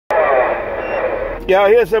Yeah, I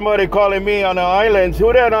hear somebody calling me on the islands.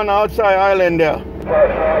 Who that on the outside island there?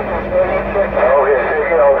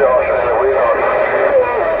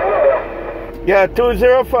 Yeah,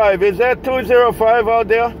 205. Is that 205 out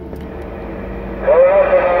there?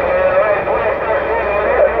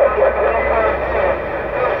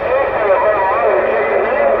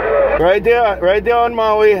 Right there on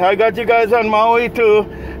Maui. I got you guys on Maui too.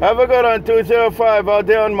 Have a good on 205 out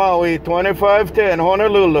there on Maui, 2510,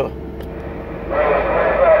 Honolulu.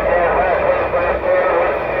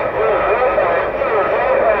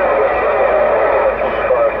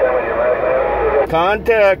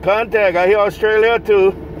 Contact. I hear Australia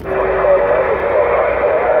too.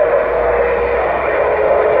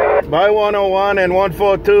 By 101 and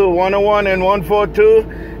 142, 101 and 142.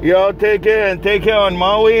 Y'all take care on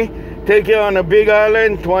Maui. Take care on the Big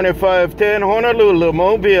Island, 2510 Honolulu,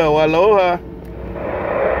 Mobile, Aloha.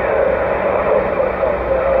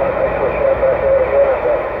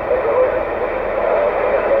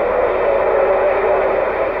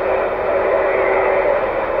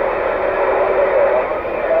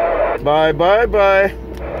 Bye.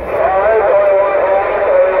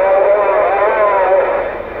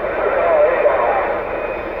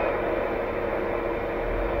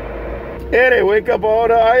 Hey, they wake up all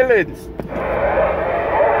the islands.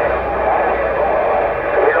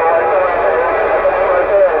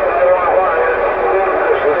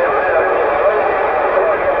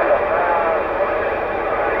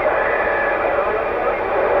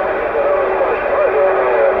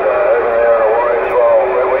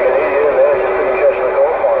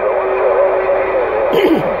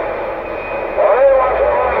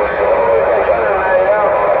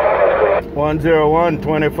 One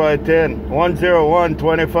 101-2510.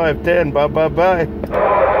 101-2510. Bye.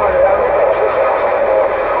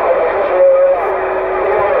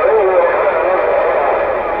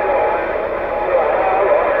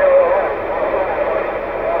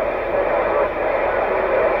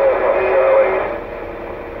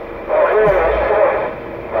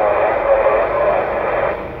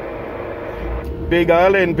 Big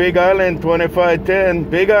Island, 2510.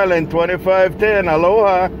 Big Island, 2510.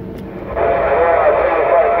 Aloha.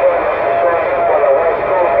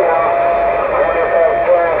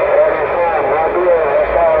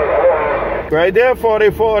 Right there,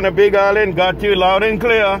 44 on the Big Island. Got you loud and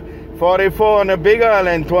clear. 44 on the Big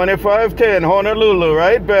Island, 2510. Honolulu.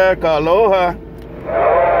 Right back. Aloha.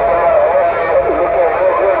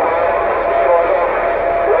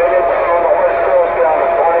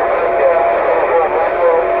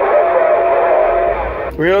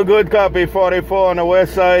 Real good copy, 44 on the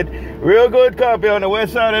west side. Real good copy on the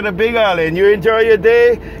west side of the Big Island. You enjoy your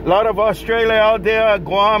day. A lot of Australia out there.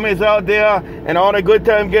 Guam is out there. And all the good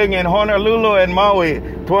time gang in Honolulu and Maui.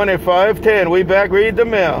 2510. We back. Read the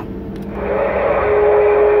mail.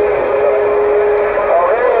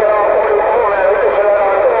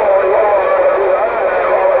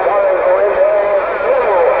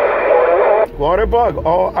 WaterBug,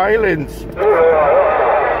 all islands.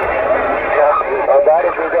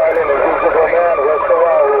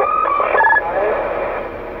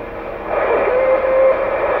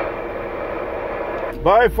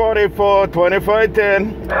 By 44,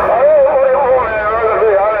 2510.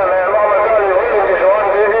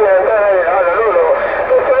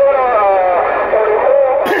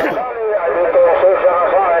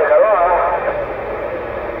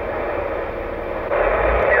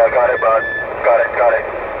 Yeah, got it, bud. Got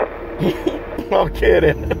it. No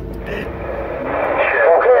kidding.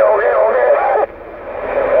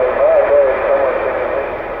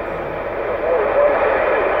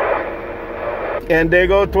 And they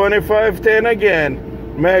go 2510 again.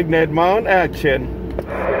 Magnet mount action.